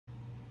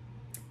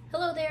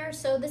Hello there,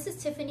 so this is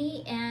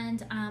Tiffany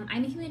and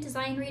I'm a human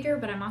design reader,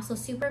 but I'm also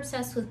super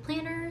obsessed with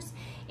planners,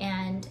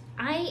 and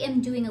I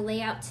am doing a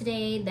layout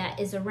today that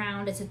is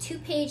it's a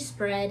 2-page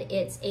spread.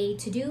 It's a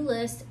to-do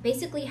list,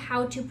 basically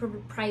how to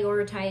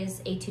prioritize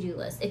a to-do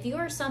list. If you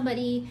are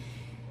somebody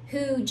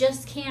who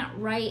just can't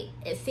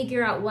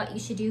figure out what you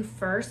should do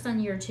first on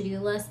your to-do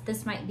list,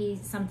 this might be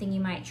something you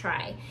might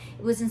try.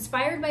 It was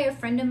inspired by a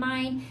friend of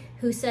mine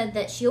who said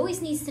that she always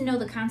needs to know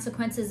the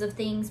consequences of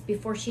things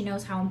before she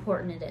knows how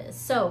important it is.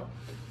 So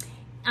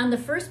on the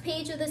first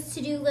page of this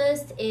to-do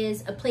list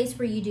is a place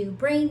where you do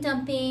brain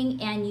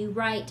dumping and you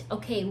write,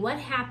 okay, what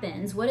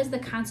happens? What is the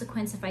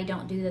consequence if I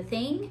don't do the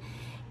thing?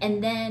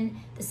 And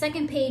then the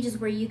second page is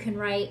where you can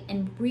write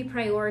and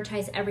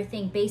reprioritize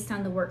everything based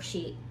on the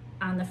worksheet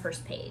on the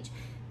first page.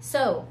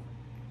 So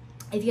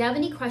if you have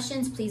any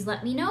questions, please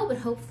let me know, but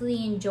hopefully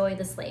you enjoy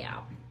this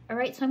layout. All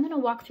right, so I'm going to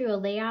walk through a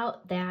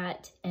layout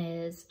that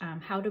is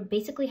how to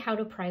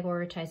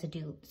prioritize a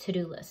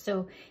to-do list.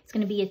 So it's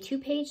going to be a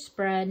 2-page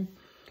spread.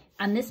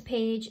 On this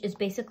page is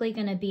basically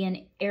going to be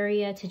an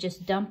area to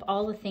just dump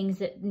all the things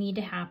that need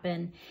to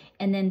happen,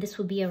 and then this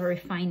will be a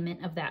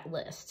refinement of that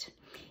list.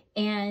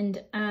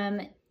 And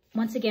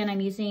once again,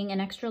 I'm using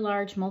an extra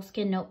large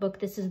Moleskine notebook.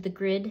 This is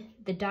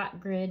the dot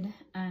grid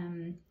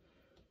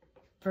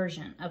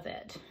version of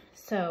it.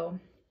 So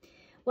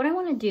what I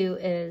want to do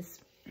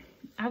is,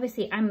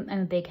 obviously I'm a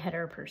big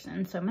header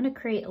person, so I'm going to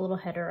create a little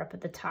header up at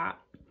the top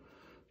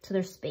so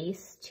there's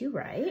space to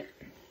write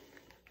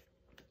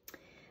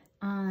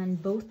on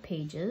both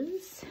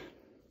pages.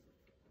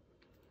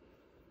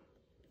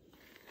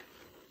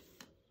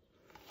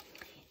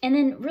 And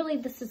then really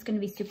this is going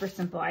to be super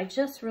simple. I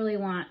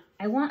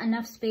want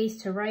enough space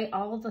to write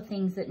all the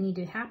things that need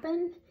to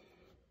happen,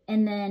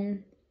 and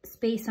then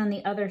space on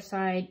the other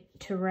side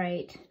to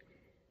write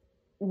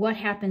what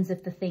happens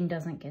if the thing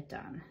doesn't get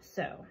done.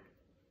 So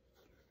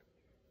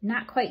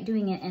not quite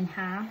doing it in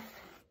half.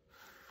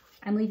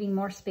 I'm leaving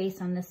more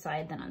space on this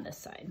side than on this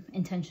side,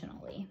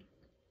 intentionally.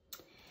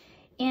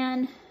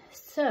 And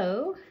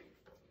so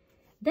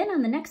then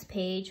on the next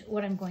page,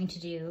 what I'm going to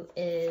do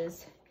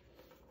is,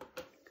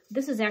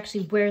 this is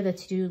actually where the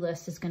to-do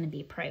list is going to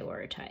be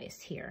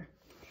prioritized here.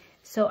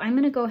 So I'm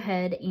going to go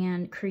ahead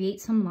and create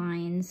some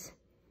lines.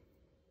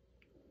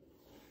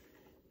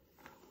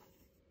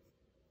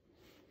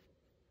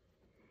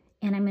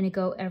 And I'm going to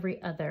go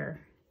every other.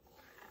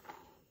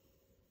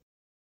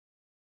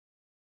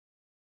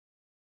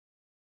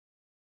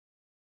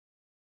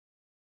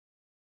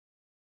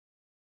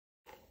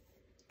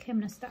 Okay, I'm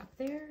going to stop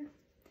there.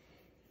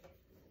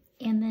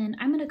 And then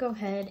I'm going to go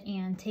ahead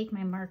and take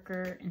my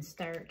marker and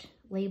start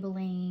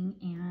labeling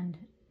and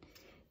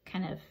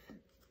kind of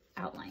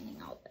outlining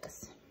all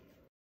this.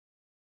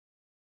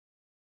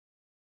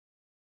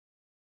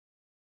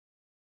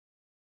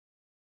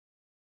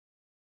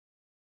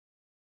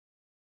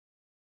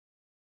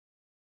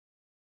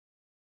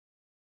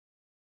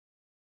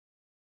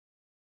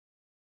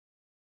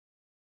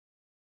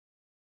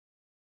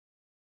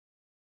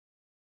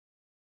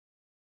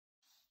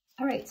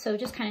 All right, so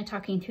just kind of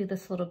talking through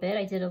this a little bit.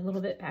 I did a little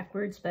bit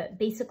backwards, but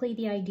basically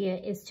the idea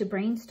is to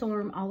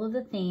brainstorm all of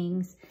the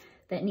things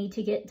that need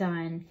to get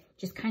done,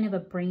 just kind of a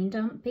brain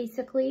dump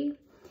basically,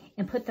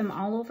 and put them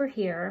all over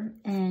here.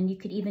 And you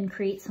could even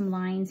create some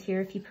lines here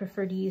if you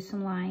prefer to use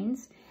some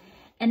lines.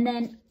 And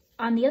then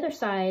on the other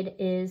side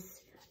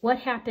is what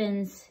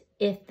happens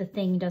if the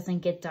thing doesn't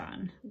get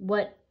done?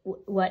 What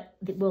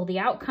will the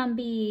outcome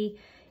be?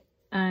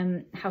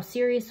 How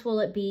serious will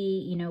it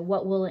be? You know,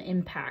 what will it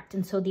impact?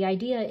 And so the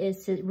idea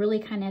is to really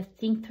kind of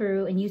think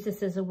through and use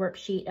this as a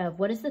worksheet of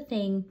what is the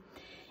thing,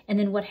 and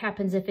then what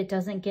happens if it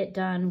doesn't get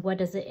done? What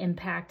does it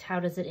impact?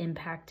 How does it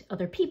impact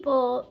other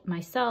people,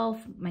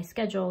 myself, my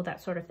schedule,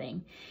 that sort of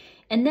thing.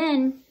 And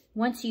then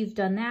once you've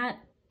done that,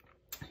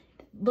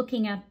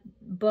 looking at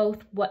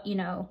both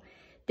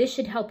this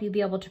should help you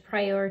be able to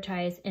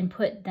prioritize and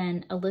put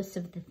then a list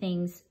of the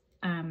things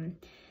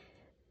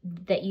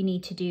that you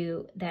need to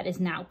do that is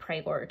now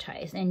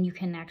prioritized. And you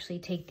can actually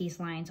take these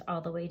lines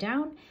all the way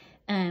down.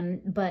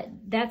 But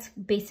that's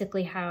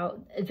basically how,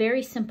 a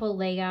very simple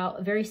layout,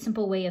 a very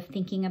simple way of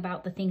thinking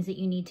about the things that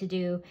you need to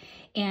do,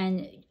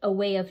 and a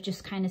way of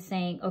just kind of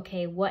saying,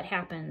 okay, what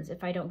happens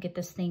if I don't get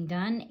this thing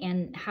done?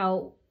 And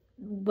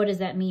what does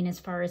that mean as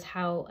far as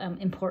how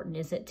important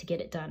is it to get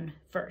it done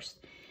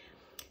first?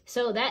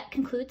 So that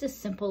concludes a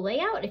simple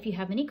layout. If you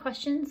have any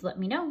questions, let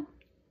me know.